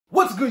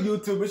What's good,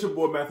 YouTube? It's your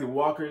boy Matthew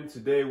Walker, and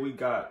today we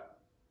got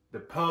the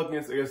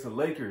Pelicans against the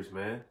Lakers,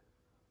 man.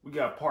 We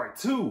got part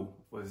 2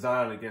 with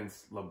Zion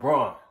against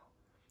LeBron.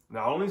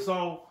 Now, I only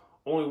saw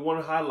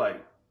one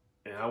highlight,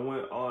 and I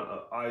went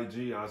on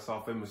IG and I saw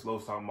Famous Low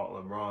talking about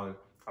LeBron.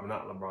 I'm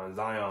not LeBron,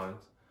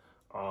 Zion's.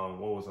 What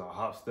was it, a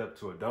hop step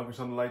to a dunk or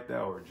something like that,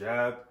 or a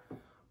jab?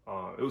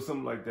 It was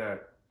something like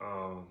that.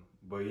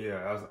 But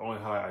yeah, that was the only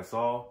highlight I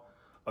saw.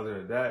 Other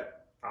than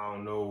that, I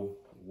don't know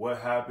what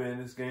happened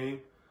in this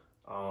game.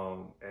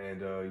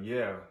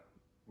 Yeah,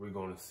 we're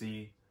gonna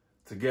see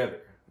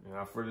together.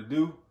 Without further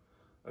ado,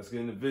 let's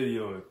get in the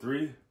video in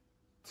 3,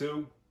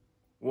 2,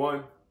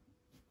 1.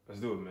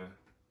 Let's do it, man.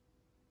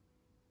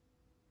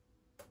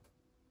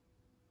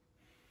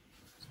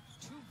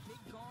 Two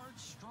big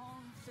guards,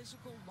 strong,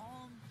 physical,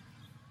 long.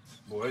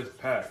 Boy, it's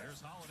packed.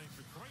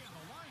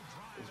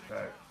 It's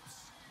packed.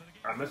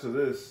 I messed with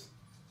this.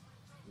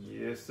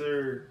 Yes,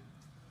 sir.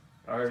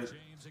 All right.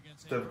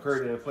 Steph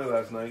Curry didn't play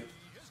last night.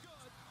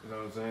 You know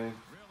what I'm saying?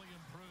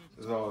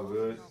 It's all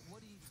good.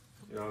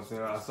 You know what I'm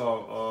saying? I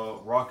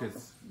saw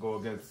Rockets go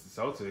against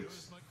the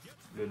Celtics.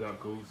 They done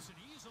cool.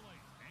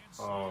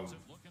 And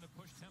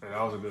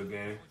that was a good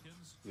game.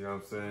 You know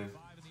what I'm saying?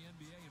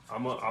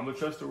 I'm a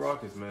trust the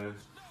Rockets, man.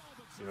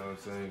 You know what I'm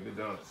saying? Good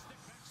done.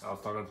 I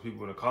was talking to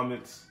people in the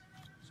comments,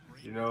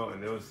 you know,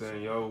 and they were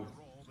saying, yo,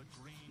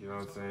 you know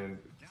what I'm saying?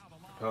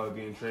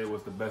 Pelicans trade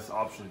was the best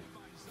option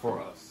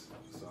for us.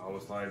 So I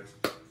was like,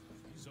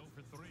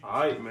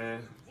 all right,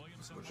 man.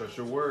 I'll trust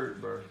your word,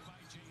 bro.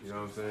 You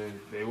know what I'm saying?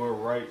 They were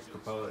right.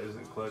 Capella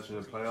isn't clutch in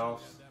the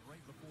playoffs.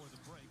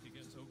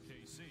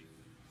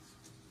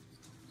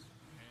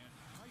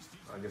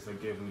 I guess I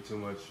gave him too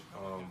much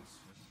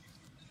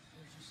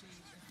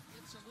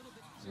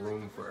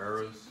room for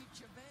errors.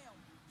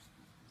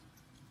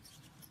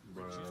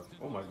 But,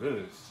 oh my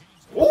goodness.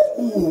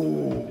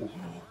 Ooh!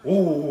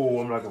 Ooh!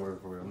 I'm not gonna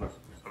work for it. I'm not.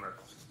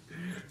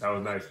 That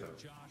was nice though.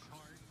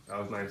 That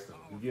was nice though.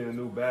 You get a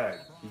new bag.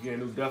 You get a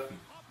new Duffy.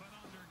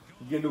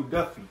 You get a new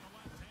Duffy.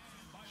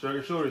 Shrug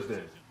your shoulders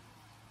then.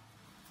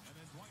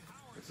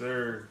 Yes,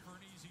 sir.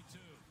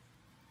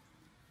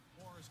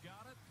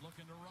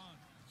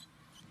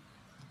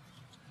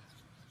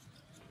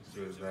 It's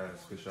good as that.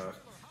 It's a good shot.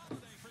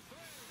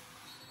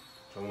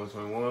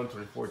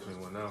 21-21,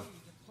 24-21 now.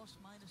 Let's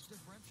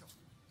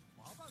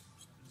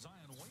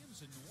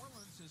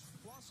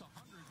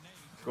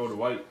go to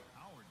White.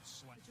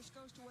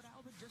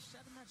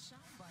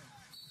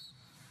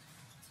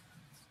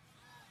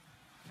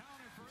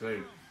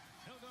 Take.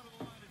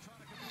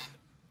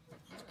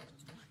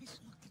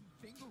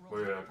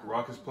 Well, yeah,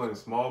 Rockets playing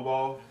small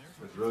ball.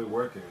 It's really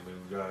working. I mean,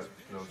 we got, you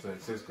know what I'm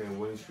saying, 6-game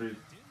winning streak.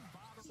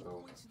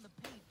 So,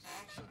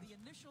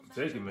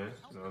 take it, man.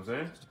 You know what I'm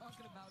saying?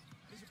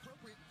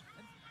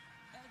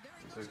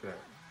 Take that.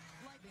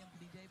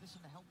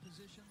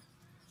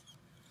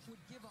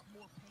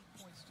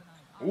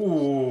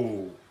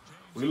 Ooh,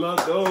 we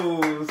love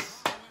those.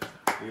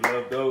 We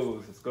love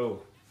those. Let's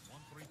go.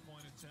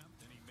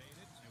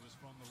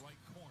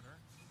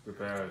 Good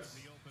pass.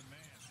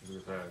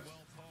 Good pass.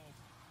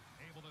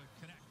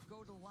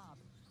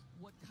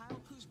 What Kyle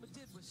Kuzma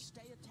did was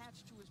stay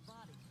attached to his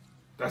body.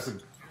 That's a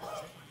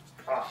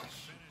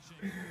gosh.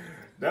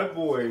 That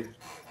boy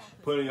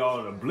putting y'all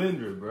in a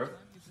blender, bro.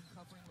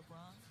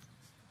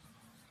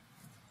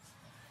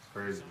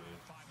 Crazy, man.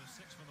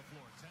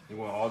 You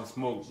want all the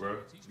smoke, bro.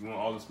 You want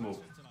all the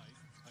smoke.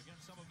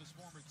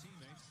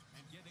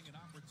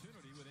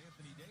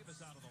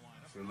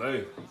 Good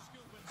lay.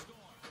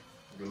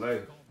 Good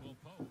lay.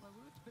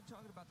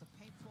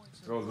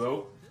 Go,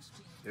 Zoe.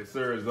 Yes,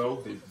 sir,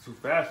 Zoe. They're too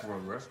fast for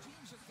him, bro.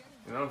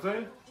 You know what I'm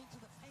saying?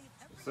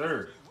 Yes,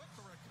 sir.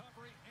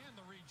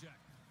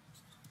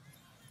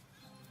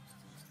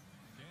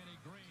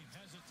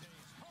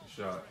 Good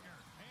shot.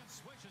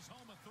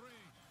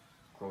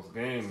 Close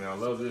game, man. I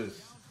love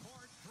this.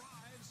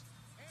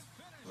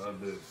 Love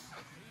this.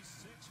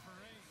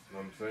 You know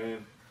what I'm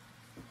saying?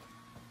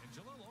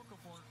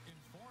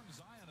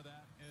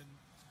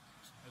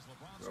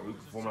 Bro, we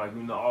perform like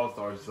we know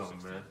All-Stars or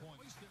something, man.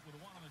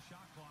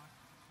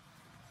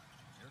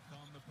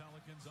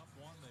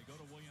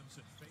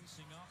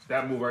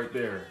 That move right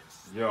there.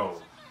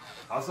 Yo.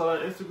 I saw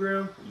that on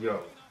Instagram.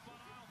 Yo.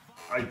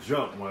 I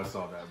jumped when I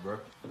saw that, bro.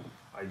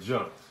 I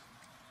jumped.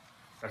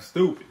 That's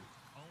stupid.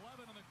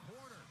 11 in the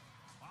quarter.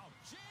 Wow,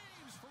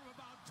 James from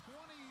about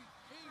 28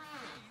 feet.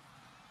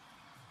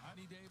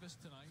 Anthony Davis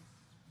tonight.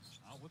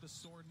 Out with a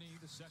sore knee,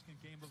 the second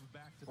game of a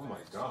back-to-back. Oh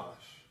my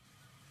gosh.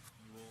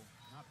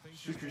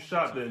 Shoot your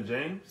shot then,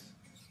 James.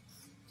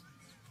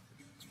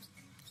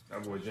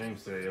 That boy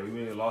James said, yeah, we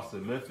may have lost to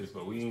Memphis,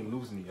 but we ain't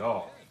losing to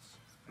y'all.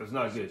 Let's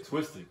not get it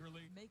twisted.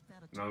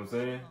 You know what I'm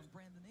saying?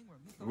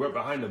 We're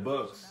behind the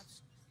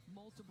Bucks.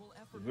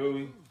 You feel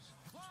me?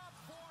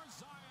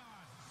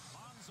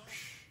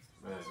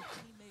 Man.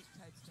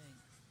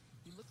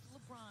 He looked at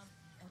LeBron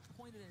and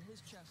pointed at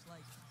his chest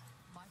like,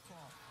 my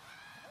fault.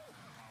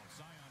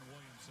 Zion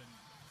Williamson.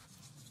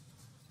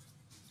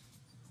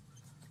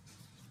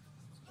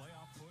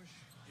 Playoff push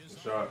is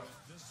shot.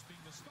 this being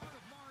the start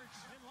of March.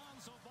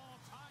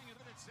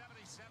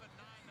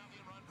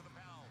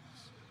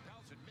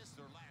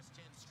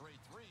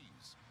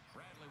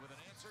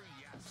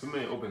 Too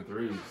many open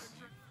threes.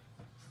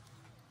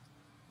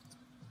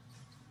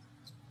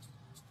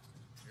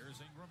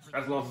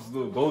 That's Lawson's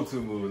little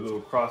go-to move, a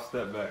little cross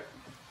step back.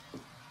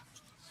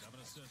 7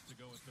 assists to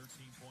go with 13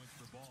 points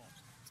for Ball.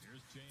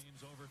 Here's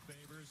James over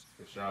Favors.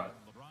 Good shot.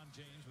 LeBron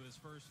James with his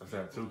first. That's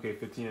that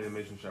 2K15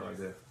 animation shot right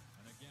there.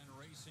 And again,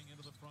 racing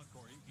into the front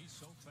court. He's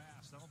so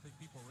fast. I don't think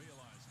people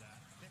realize that.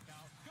 Kick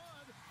out.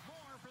 Good.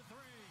 More for 3.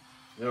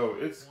 Yo,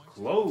 it's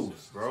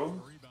close, bro.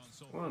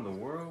 What in the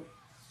world?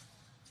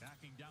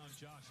 Backing down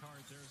Josh Hart.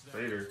 There's that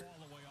Later.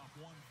 fall away off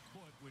 1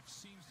 foot, which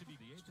seems to be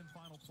the 8th and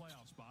final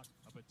playoff spot.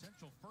 A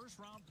potential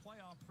first-round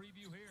playoff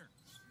preview here.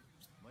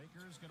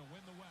 Lakers going to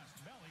win the West.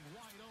 Melly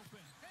wide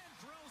open and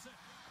drills it.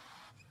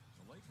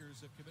 The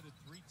Lakers have committed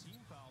 3 team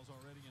fouls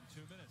already in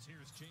 2 minutes.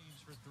 Here's James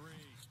for 3.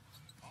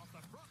 Off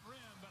the front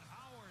rim, but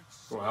Howard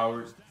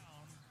slows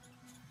down.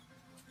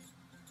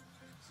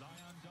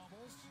 Zion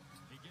doubles.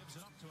 He gives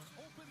it up to an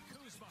open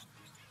Kuzma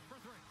for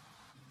 3.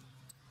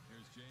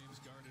 Here's James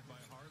guarded by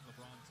Hart.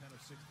 LeBron 10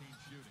 of 16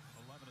 shooting.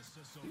 11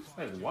 assists so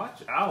far. Like, watch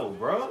out,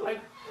 bro.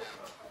 Like,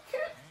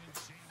 You're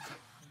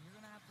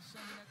going to have to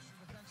send an extra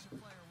defensive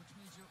player, which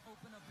means you're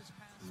open up this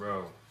pass.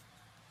 bro.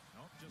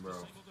 Nope, just Bro.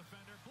 a single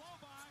defender. Blow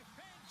by.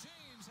 And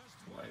James has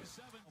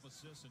 27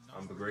 assists and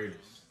I'm the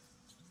greatest.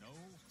 No,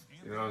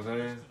 You know what I'm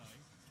saying?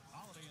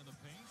 Holiday in the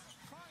paint.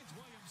 Finds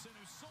Williamson,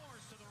 who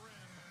soars to the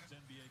rim. His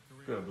NBA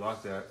career. Could have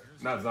blocked that.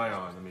 Not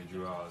Zion. I mean,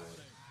 Drew Holiday.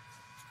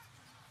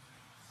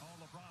 Oh,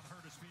 LeBron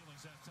hurt his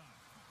feelings that time.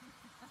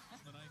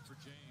 The night for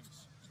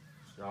James.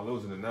 Y'all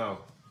losing it now.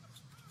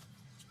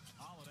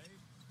 Holiday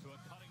to a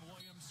cutting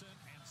Williamson,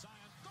 and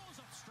Zion goes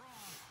up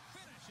strong.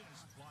 Finishes.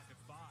 Block at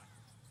 5.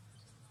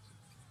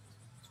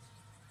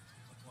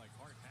 Looked like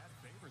Hart had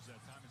Favors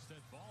that time.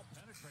 Instead, Ball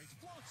penetrates,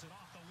 floats it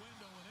off the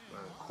window and in.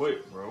 Man, quick,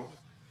 bro.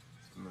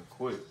 Man,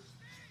 quick.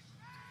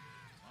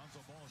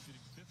 Lonzo Ball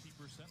shooting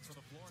 50% from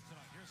the floor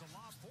tonight. Here's a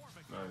lob for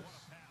McGee. Nice. What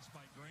a pass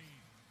by Green.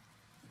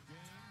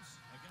 James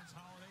against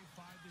Holiday,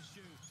 5 to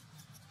shoot.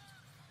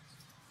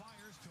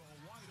 Fires to a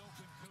wide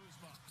open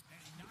Kuzma. And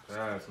he knocks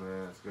Pass,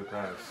 man. It's a good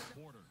pass.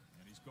 Porter,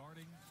 and he's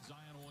guarding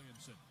Zion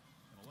Williamson.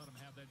 Gonna let him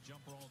have that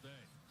jumper all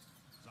day.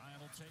 Zion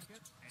will take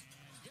it and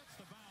gets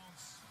the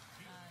bounce.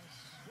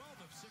 12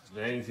 of 6.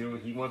 James,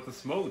 he wants the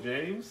smoke,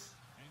 James.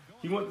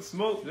 He wants the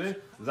smoke, man.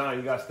 Zion,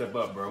 you gotta step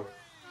up, bro.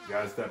 You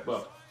gotta step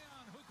up.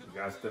 You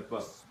gotta step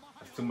up.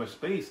 That's too much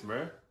space,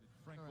 man.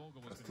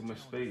 That's too much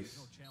space.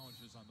 No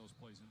challenges on those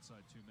plays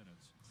inside 2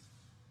 minutes.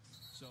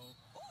 So,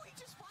 Oh, he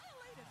just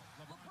violated.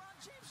 LeBron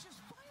James just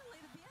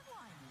violated the end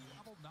line.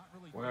 not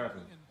really What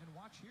happened? And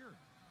watch here.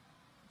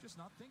 Just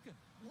not thinking.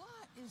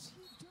 What is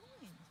he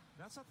doing?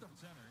 That's not the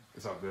center.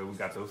 It's all good. We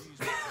got those.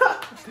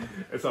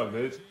 It's all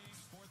good.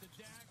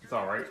 It's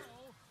all right.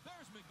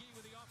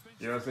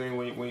 You know what I'm saying?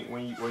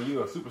 When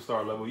you a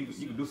superstar level, you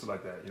can do stuff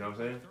like that. You know what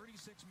I'm saying?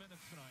 36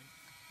 minutes tonight.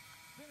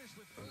 Finished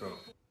with Let's go.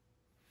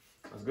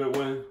 That's a good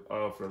win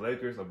for the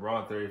Lakers.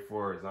 LeBron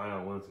 34,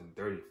 Zion Williamson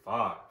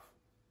 35.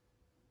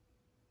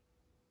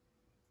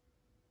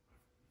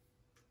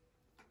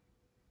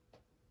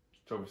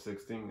 October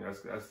 16.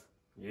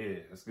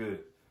 That's good.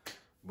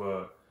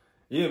 But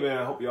yeah, man,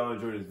 I hope y'all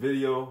enjoyed this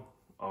video.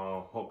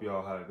 Hope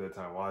y'all had a good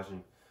time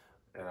watching,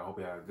 and I hope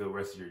you have a good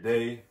rest of your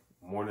day,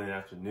 morning,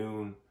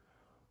 afternoon,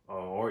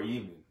 or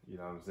evening. You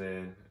know what I'm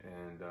saying?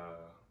 And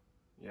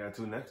yeah,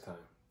 until next time.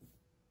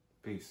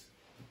 Peace.